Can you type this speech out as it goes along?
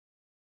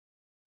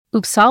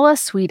Uppsala,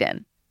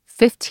 Sweden,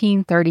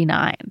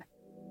 1539.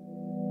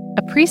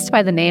 A priest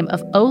by the name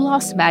of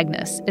Olaus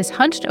Magnus is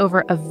hunched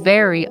over a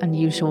very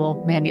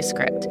unusual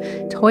manuscript,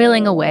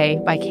 toiling away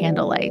by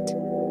candlelight.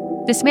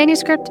 This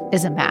manuscript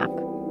is a map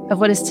of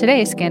what is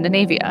today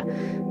Scandinavia.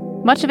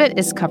 Much of it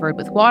is covered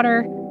with water,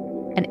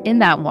 and in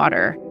that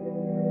water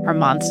are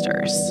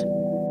monsters.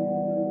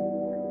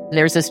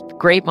 There's this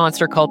great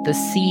monster called the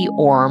sea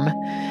orm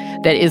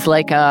that is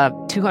like a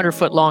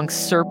 200-foot-long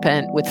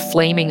serpent with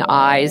flaming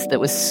eyes that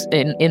was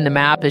in the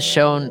map is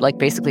shown like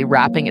basically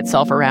wrapping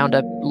itself around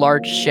a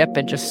large ship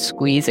and just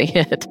squeezing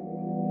it.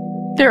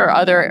 There are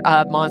other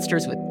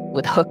monsters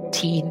with hooked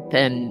teeth,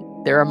 and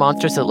there are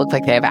monsters that look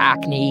like they have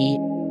acne.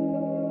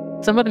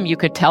 Some of them you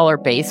could tell are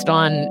based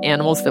on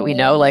animals that we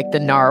know, like the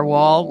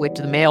narwhal, which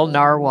the male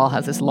narwhal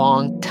has this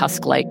long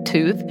tusk-like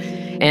tooth,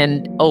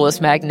 and Olaus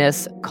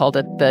Magnus called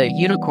it the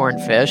unicorn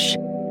fish.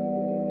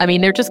 I mean,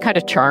 they're just kind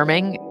of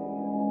charming.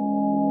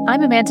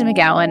 I'm Amanda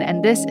McGowan,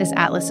 and this is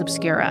Atlas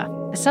Obscura,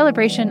 a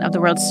celebration of the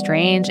world's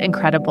strange,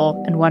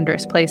 incredible, and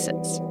wondrous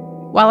places.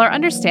 While our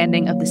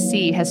understanding of the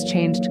sea has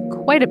changed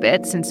quite a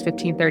bit since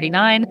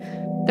 1539,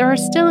 there are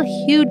still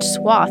huge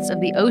swaths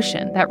of the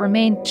ocean that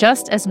remain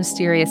just as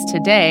mysterious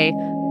today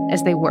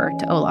as they were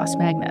to Olaus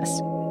Magnus.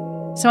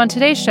 So on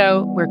today's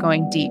show, we're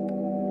going deep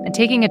and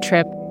taking a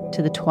trip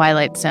to the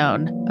twilight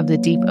zone of the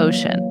deep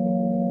ocean.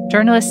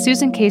 Journalist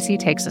Susan Casey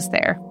takes us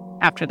there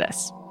after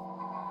this.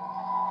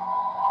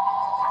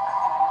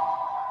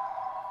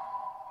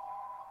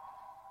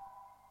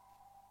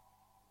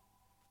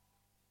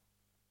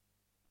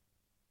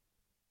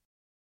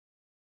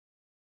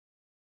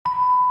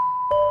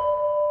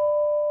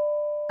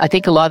 I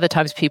think a lot of the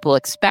times people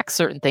expect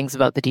certain things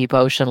about the deep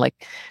ocean,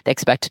 like they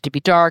expect it to be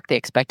dark, they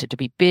expect it to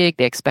be big,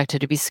 they expect it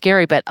to be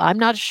scary, but I'm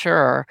not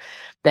sure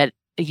that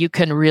you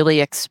can really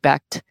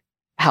expect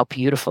how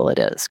beautiful it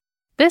is.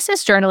 This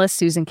is journalist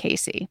Susan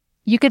Casey.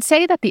 You could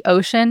say that the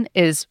ocean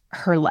is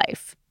her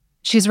life.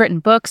 She's written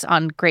books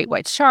on great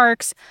white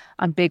sharks,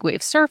 on big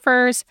wave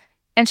surfers,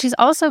 and she's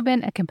also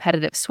been a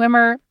competitive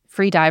swimmer,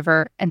 free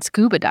diver, and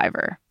scuba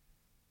diver.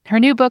 Her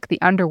new book,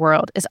 The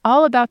Underworld, is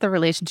all about the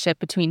relationship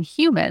between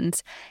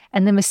humans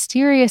and the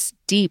mysterious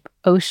deep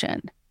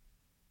ocean.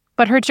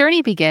 But her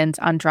journey begins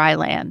on dry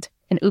land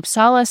in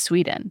Uppsala,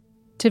 Sweden,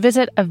 to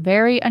visit a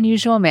very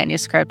unusual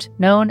manuscript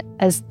known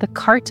as the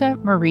Carta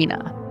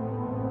Marina.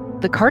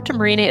 The Carta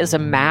Marina is a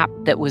map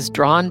that was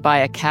drawn by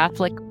a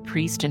Catholic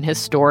priest and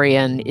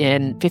historian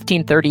in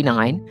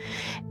 1539.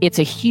 It's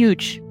a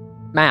huge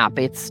map.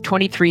 It's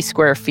 23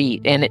 square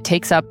feet, and it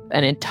takes up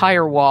an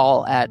entire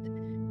wall at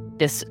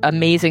this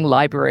amazing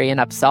library in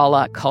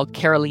Uppsala called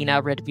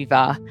Carolina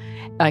Redviva.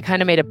 I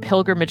kind of made a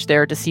pilgrimage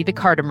there to see the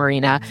Carta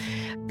Marina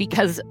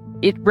because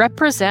it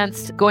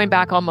represents, going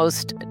back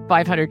almost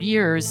 500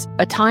 years,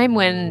 a time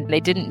when they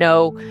didn't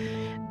know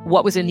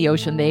what was in the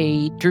ocean.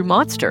 They drew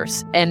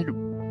monsters, and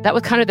that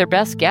was kind of their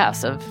best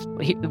guess of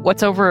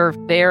what's over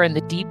there in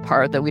the deep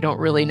part that we don't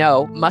really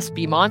know must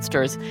be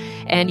monsters.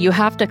 And you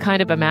have to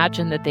kind of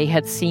imagine that they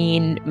had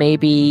seen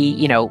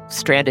maybe,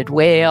 stranded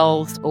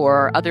whales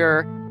or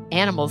other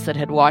animals that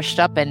had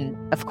washed up, and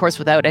of course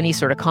without any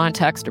sort of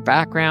context or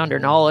background or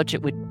knowledge,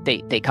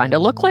 they kind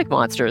of look like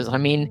monsters. I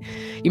mean,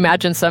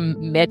 imagine some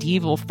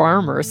medieval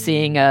farmer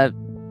seeing a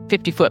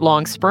 50-foot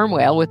long sperm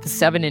whale with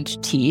 7-inch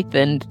teeth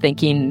and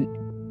thinking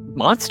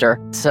monster.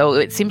 So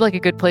it seemed like a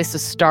good place to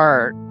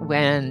start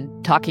when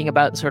talking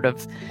about sort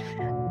of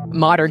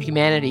modern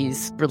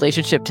humanity's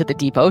relationship to the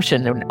deep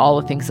ocean and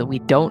all the things that we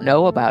don't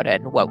know about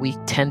it and what we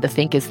tend to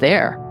think is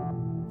there.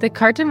 The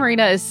Carta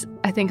Marina is,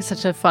 I think,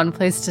 such a fun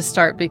place to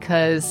start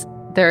because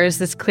there is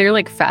this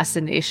clear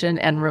fascination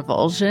and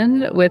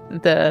revulsion with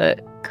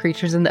the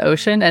creatures in the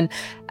ocean. And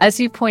as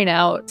you point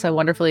out so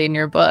wonderfully in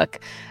your book,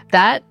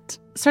 that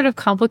sort of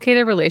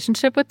complicated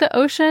relationship with the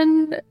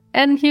ocean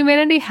and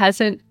humanity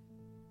hasn't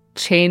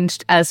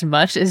changed as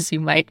much as you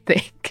might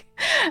think.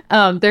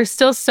 There's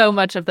still so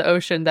much of the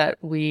ocean that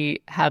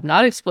we have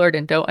not explored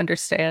and don't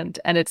understand.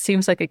 And it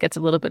seems like it gets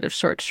a little bit of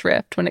short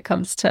shrift when it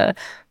comes to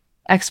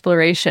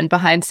exploration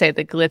behind, say,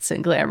 the glitz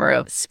and glamour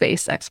of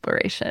space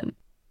exploration.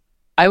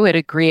 I would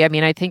agree. I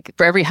mean, I think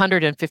for every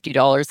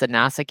 $150 that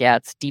NASA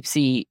gets, deep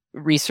sea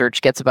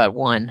research gets about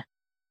 $1.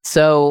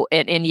 So,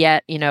 and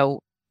yet,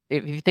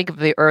 if you think of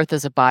the Earth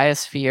as a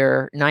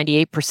biosphere,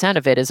 98%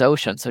 of it is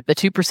ocean. So the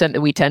 2%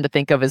 that we tend to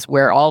think of as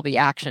where all the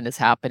action is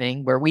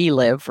happening, where we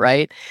live,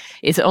 right,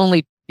 is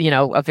only,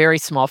 a very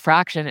small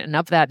fraction. And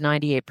of that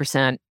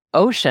 98%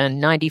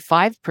 ocean,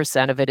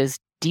 95% of it is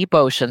deep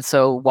ocean,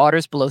 so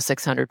waters below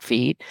 600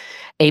 feet,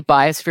 a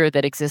biosphere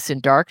that exists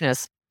in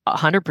darkness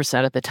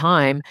 100% of the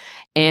time.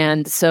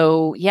 And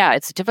so,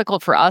 it's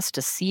difficult for us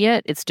to see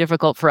it. It's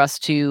difficult for us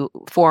to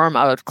form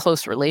a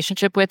close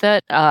relationship with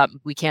it.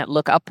 We can't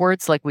look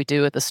upwards like we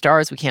do at the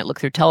stars. We can't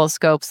look through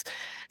telescopes.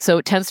 So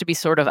it tends to be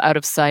sort of out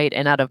of sight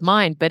and out of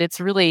mind, but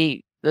it's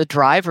really the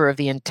driver of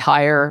the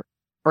entire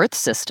Earth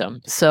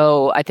system.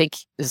 So I think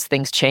as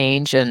things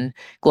change and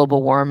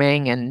global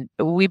warming, and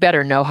we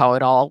better know how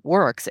it all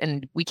works.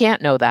 And we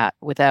can't know that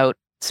without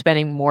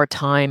spending more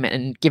time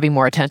and giving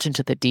more attention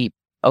to the deep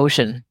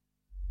ocean.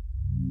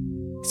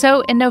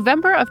 So in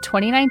November of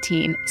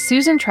 2019,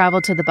 Susan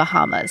traveled to the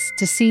Bahamas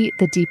to see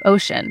the deep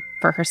ocean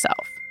for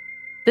herself.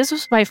 This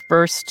was my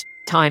first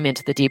time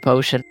into the deep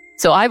ocean.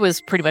 So I was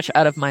pretty much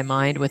out of my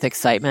mind with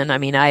excitement. I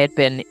mean, I had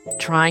been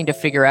trying to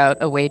figure out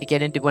a way to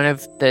get into one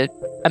of the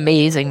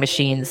amazing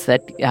machines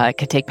that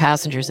can take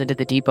passengers into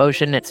the deep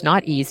ocean. It's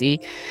not easy.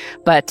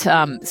 But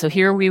so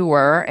here we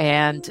were,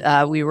 and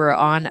we were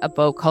on a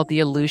boat called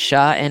the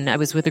Aleutian, and I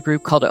was with a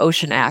group called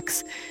Ocean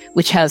X,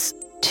 which has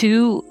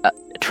two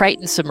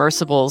Triton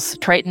submersibles.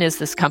 Triton is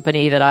this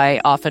company that I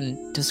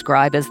often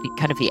describe as the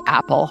kind of the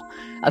Apple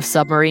of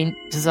submarine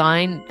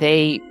design.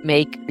 They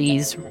make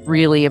these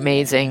really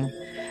amazing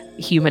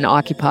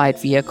human-occupied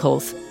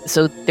vehicles.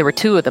 So there were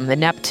two of them, the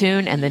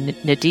Neptune and the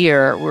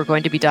Nadir, were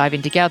going to be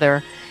diving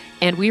together.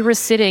 And we were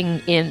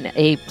sitting in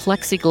a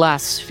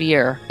plexiglass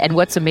sphere. And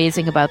what's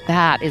amazing about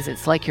that is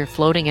it's like you're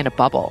floating in a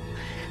bubble.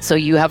 So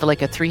you have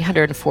like a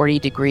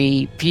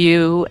 340-degree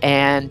view,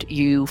 and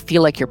you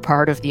feel like you're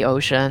part of the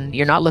ocean.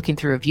 You're not looking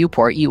through a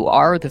viewport. You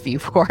are the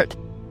viewport.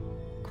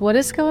 What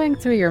is going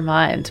through your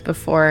mind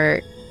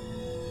before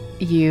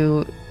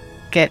you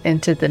get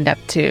into the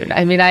Neptune?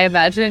 I mean, I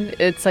imagine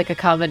it's like a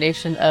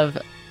combination of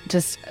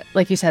just,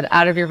 like you said,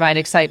 out of your mind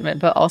excitement,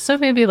 but also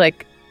maybe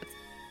like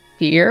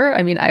fear.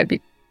 I mean, I'd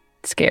be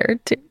scared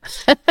too.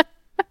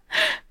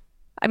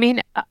 I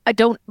mean, I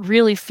don't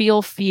really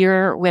feel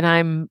fear when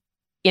I'm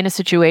in a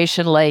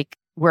situation like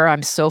where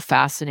I'm so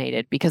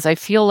fascinated, because I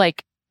feel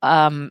like,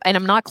 and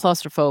I'm not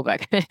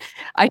claustrophobic.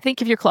 I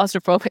think if you're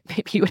claustrophobic,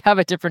 maybe you would have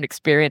a different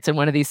experience in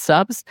one of these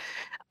subs.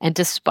 And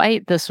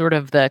despite the sort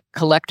of the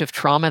collective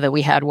trauma that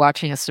we had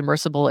watching a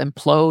submersible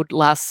implode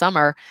last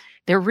summer,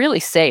 they're really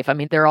safe. I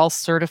mean, they're all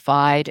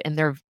certified, and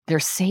they're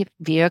safe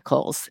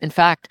vehicles. In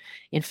fact,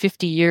 in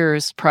 50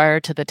 years prior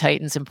to the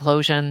Titan's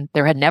implosion,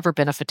 there had never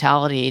been a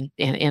fatality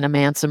in a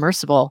manned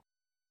submersible.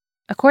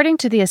 According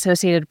to the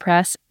Associated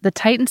Press, the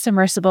Titan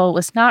submersible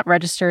was not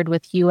registered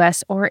with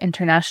U.S. or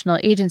international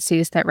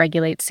agencies that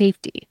regulate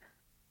safety.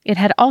 It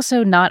had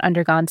also not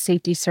undergone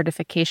safety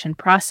certification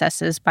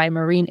processes by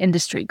marine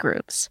industry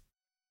groups.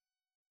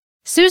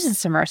 Susan's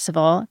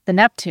submersible, the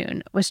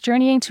Neptune, was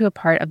journeying to a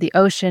part of the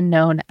ocean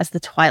known as the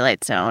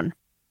Twilight Zone.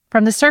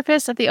 From the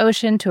surface of the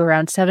ocean to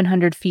around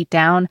 700 feet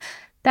down,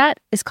 that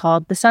is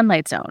called the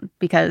sunlight zone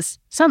because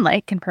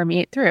sunlight can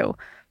permeate through.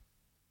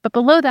 But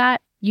below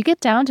that, you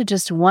get down to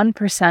just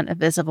 1% of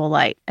visible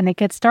light, and it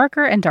gets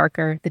darker and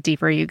darker the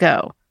deeper you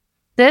go.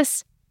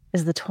 This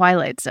is the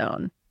Twilight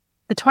Zone.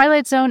 The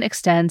Twilight Zone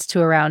extends to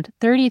around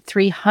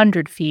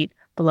 3,300 feet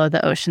below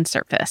the ocean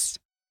surface.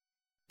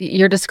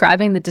 You're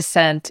describing the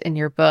descent in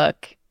your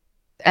book,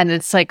 and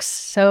it's like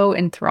so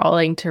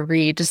enthralling to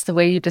read, just the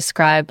way you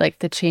describe like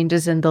the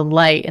changes in the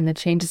light and the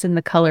changes in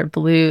the color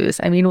blues.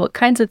 I mean, what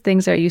kinds of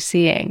things are you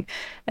seeing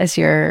as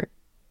you're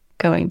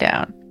going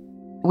down?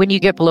 When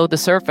you get below the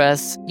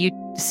surface, you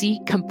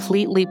see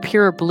completely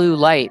pure blue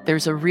light.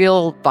 There's a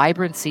real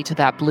vibrancy to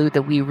that blue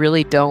that we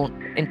really don't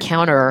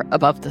encounter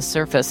above the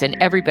surface, and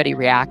everybody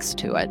reacts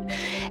to it.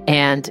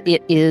 And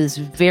it is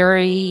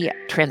very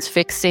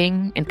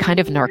transfixing and kind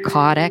of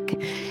narcotic.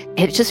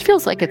 It just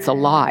feels like it's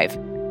alive.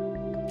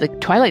 The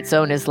Twilight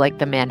Zone is like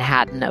the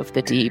Manhattan of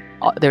the deep.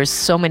 There's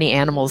so many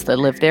animals that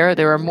live there.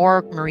 There are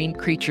more marine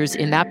creatures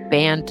in that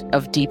band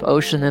of deep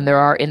ocean than there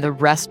are in the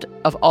rest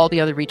of all the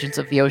other regions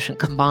of the ocean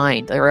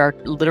combined. There are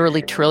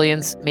literally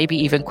trillions, maybe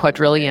even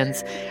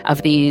quadrillions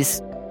of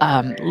these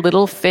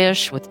little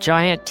fish with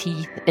giant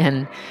teeth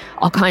and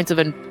all kinds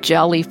of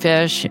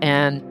jellyfish,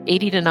 and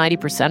 80 to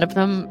 90% of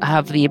them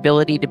have the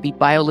ability to be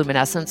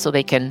bioluminescent, so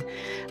they can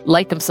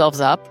light themselves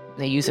up.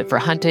 They use it for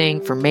hunting,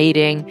 for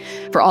mating,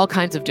 for all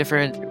kinds of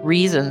different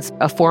reasons,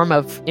 a form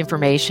of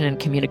information and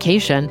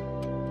communication.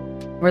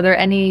 Were there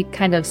any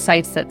kind of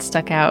sights that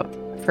stuck out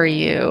for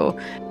you?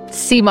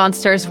 Sea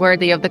monsters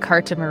worthy of the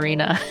Carta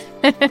Marina.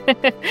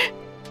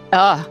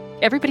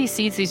 Everybody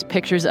sees these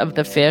pictures of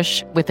the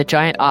fish with the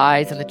giant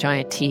eyes and the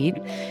giant teeth.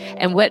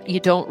 And what you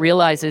don't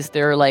realize is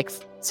they're like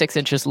 6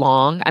 inches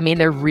long. I mean,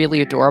 they're really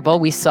adorable.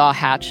 We saw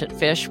hatchet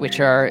fish, which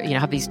are,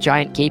 have these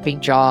giant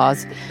gaping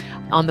jaws.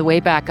 On the way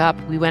back up,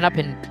 we went up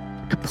and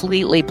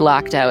completely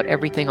blacked out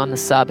everything on the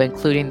sub,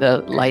 including the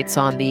lights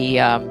on the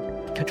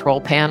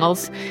control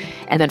panels,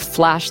 and then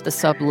flashed the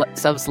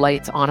sub's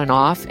lights on and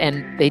off.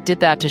 And they did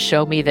that to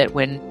show me that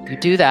when you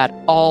do that,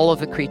 all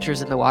of the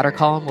creatures in the water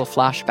column will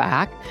flash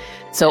back.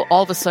 So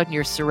all of a sudden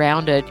you're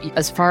surrounded,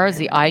 as far as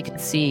the eye can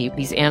see,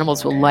 these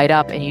animals will light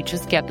up, and you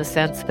just get the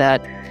sense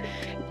that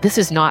this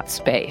is not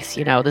space,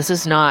 this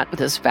is not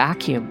this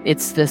vacuum.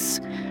 It's this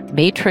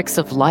matrix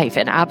of life,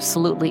 and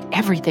absolutely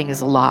everything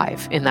is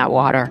alive in that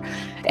water.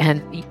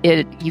 And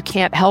you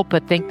can't help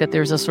but think that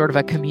there's a sort of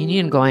a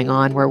communion going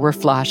on where we're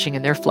flashing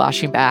and they're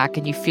flashing back,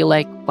 and you feel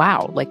like,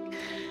 wow, like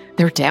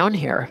they're down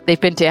here.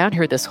 They've been down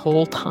here this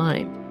whole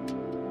time.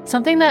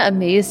 Something that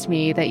amazed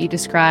me that you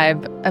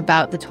describe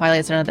about the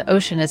Twilight Zone of the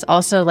ocean is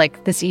also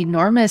like this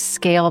enormous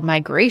scale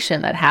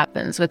migration that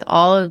happens with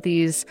all of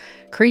these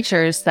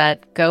creatures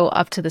that go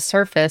up to the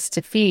surface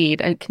to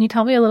feed. And can you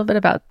tell me a little bit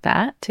about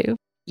that too?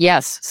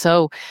 Yes.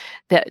 So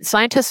the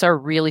scientists are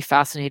really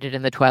fascinated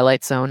in the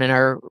Twilight Zone and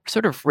are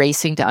sort of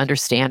racing to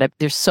understand it.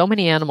 There's so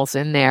many animals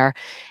in there,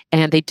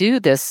 and they do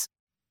this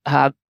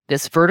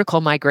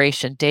vertical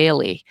migration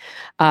daily.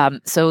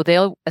 So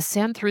they'll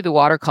ascend through the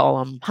water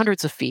column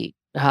hundreds of feet.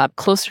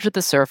 Closer to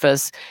the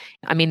surface.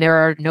 I mean, there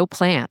are no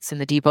plants in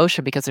the deep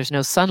ocean because there's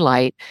no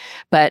sunlight,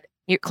 but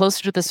you're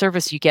closer to the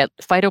surface, you get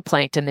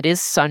phytoplankton that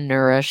is sun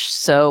nourished.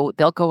 So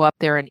they'll go up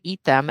there and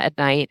eat them at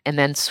night and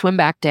then swim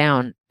back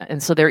down.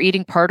 And so they're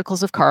eating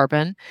particles of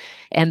carbon,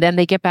 and then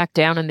they get back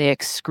down and they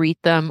excrete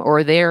them,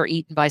 or they're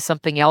eaten by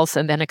something else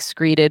and then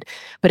excreted.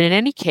 But in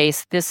any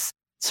case, this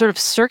sort of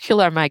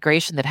circular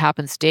migration that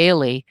happens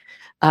daily,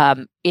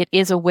 it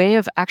is a way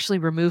of actually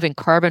removing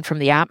carbon from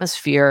the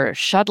atmosphere,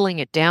 shuttling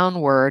it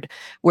downward,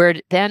 where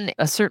then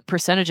a certain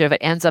percentage of it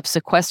ends up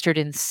sequestered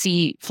in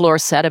sea floor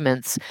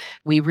sediments.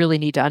 We really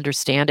need to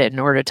understand it in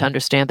order to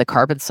understand the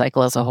carbon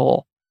cycle as a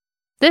whole.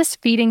 This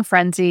feeding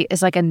frenzy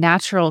is like a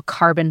natural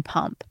carbon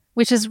pump,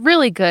 which is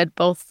really good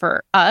both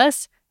for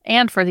us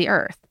and for the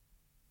Earth.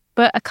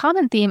 But a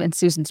common theme in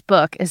Susan's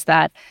book is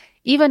that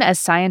even as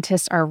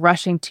scientists are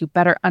rushing to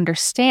better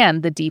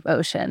understand the deep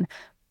ocean,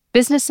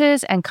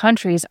 businesses and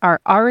countries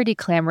are already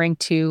clamoring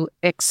to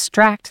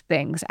extract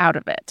things out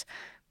of it,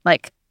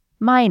 like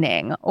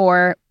mining,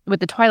 or with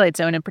the Twilight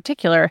Zone in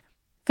particular,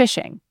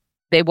 fishing.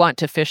 They want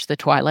to fish the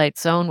Twilight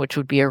Zone, which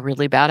would be a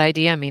really bad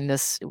idea. I mean,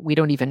 we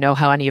don't even know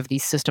how any of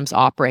these systems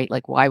operate.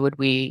 Like, why would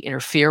we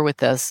interfere with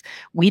this?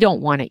 We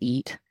don't want to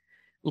eat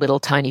little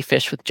tiny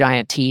fish with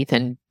giant teeth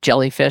and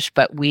jellyfish,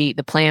 but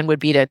the plan would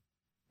be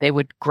they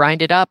would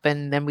grind it up,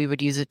 and then we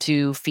would use it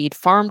to feed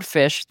farmed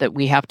fish that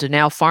we have to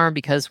now farm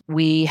because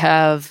we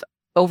have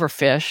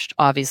overfished,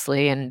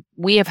 obviously, and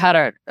we have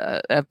had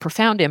a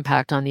profound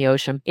impact on the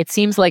ocean. It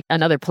seems like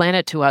another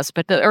planet to us,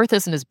 but the Earth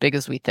isn't as big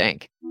as we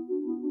think.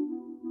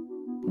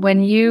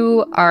 When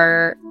you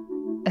are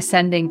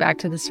ascending back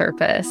to the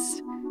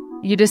surface,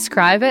 you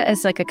describe it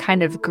as like a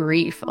kind of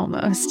grief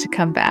almost to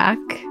come back,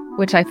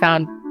 which I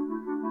found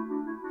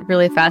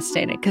really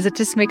fascinating because it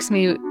just makes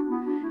me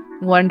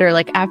wonder,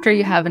 like, after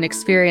you have an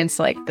experience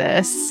like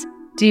this,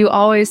 do you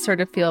always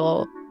sort of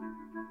feel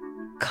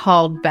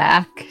called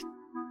back?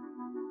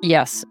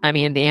 Yes. I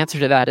mean, the answer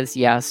to that is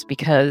yes,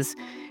 because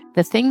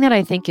the thing that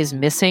I think is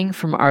missing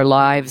from our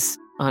lives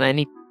on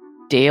any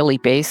daily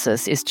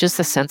basis is just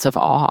a sense of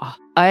awe.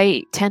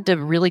 I tend to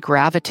really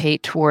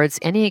gravitate towards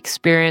any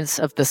experience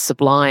of the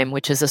sublime,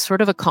 which is a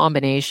sort of a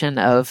combination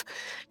of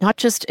not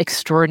just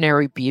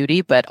extraordinary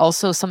beauty, but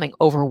also something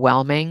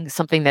overwhelming,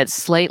 something that's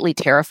slightly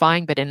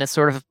terrifying, but in a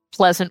sort of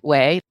pleasant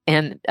way.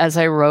 And as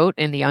I wrote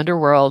in the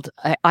underworld,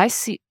 I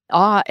see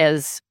awe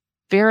as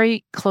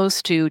very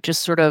close to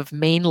just sort of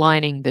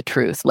mainlining the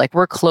truth. Like,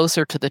 we're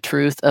closer to the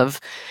truth of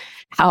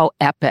how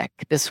epic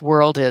this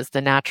world is,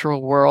 the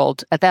natural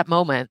world, at that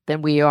moment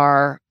than we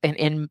are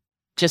in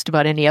just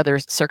about any other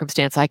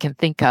circumstance I can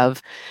think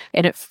of.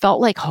 And it felt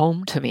like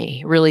home to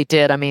me, really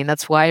did. I mean,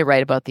 that's why I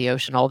write about the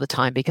ocean all the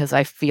time, because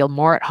I feel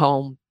more at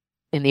home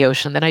in the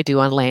ocean than I do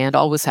on land,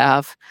 always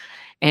have.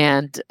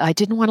 And I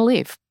didn't want to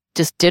leave,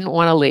 just didn't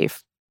want to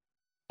leave.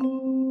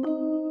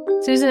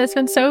 Susan, it's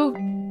been so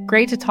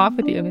great to talk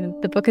with you. I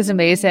mean, the book is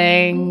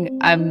amazing.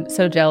 I'm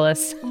so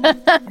jealous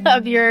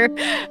of your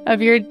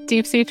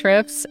deep sea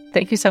trips.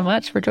 Thank you so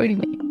much for joining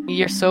me.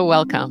 You're so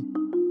welcome.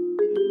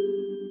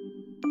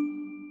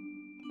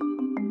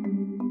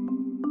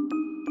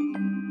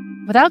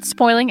 Without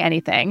spoiling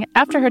anything,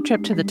 after her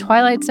trip to the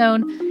Twilight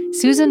Zone,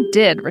 Susan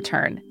did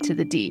return to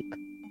the deep.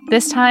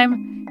 This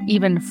time,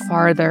 even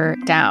farther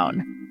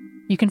down.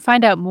 You can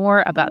find out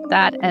more about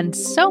that and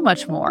so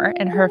much more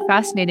in her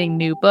fascinating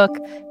new book,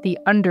 The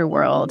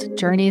Underworld: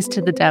 Journeys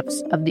to the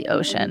Depths of the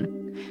Ocean.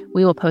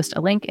 We will post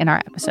a link in our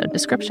episode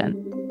description.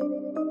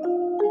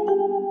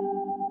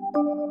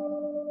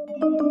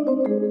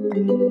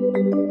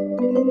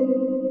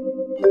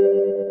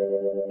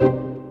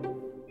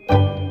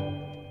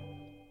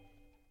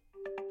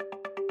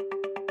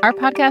 Our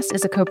podcast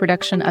is a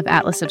co-production of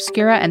Atlas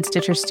Obscura and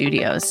Stitcher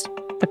Studios.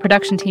 The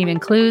production team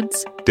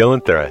includes Dylan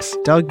Thuras,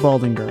 Doug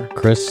Baldinger,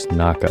 Chris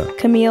Naka,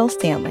 Camille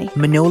Stanley,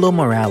 Manolo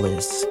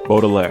Morales,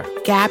 Baudelaire,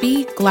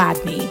 Gabby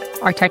Gladney.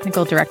 Our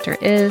technical director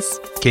is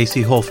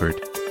Casey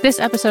Holford. This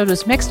episode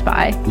was mixed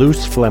by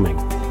Luce Fleming.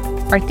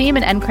 Our theme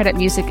and end credit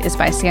music is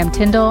by Sam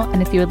Tyndall,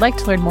 and if you would like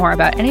to learn more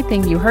about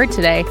anything you heard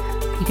today,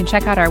 you can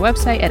check out our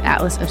website at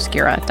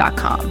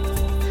atlasobscura.com.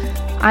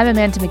 I'm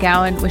Amanda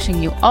McGowan,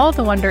 wishing you all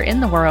the wonder in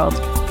the world.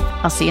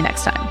 I'll see you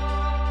next time.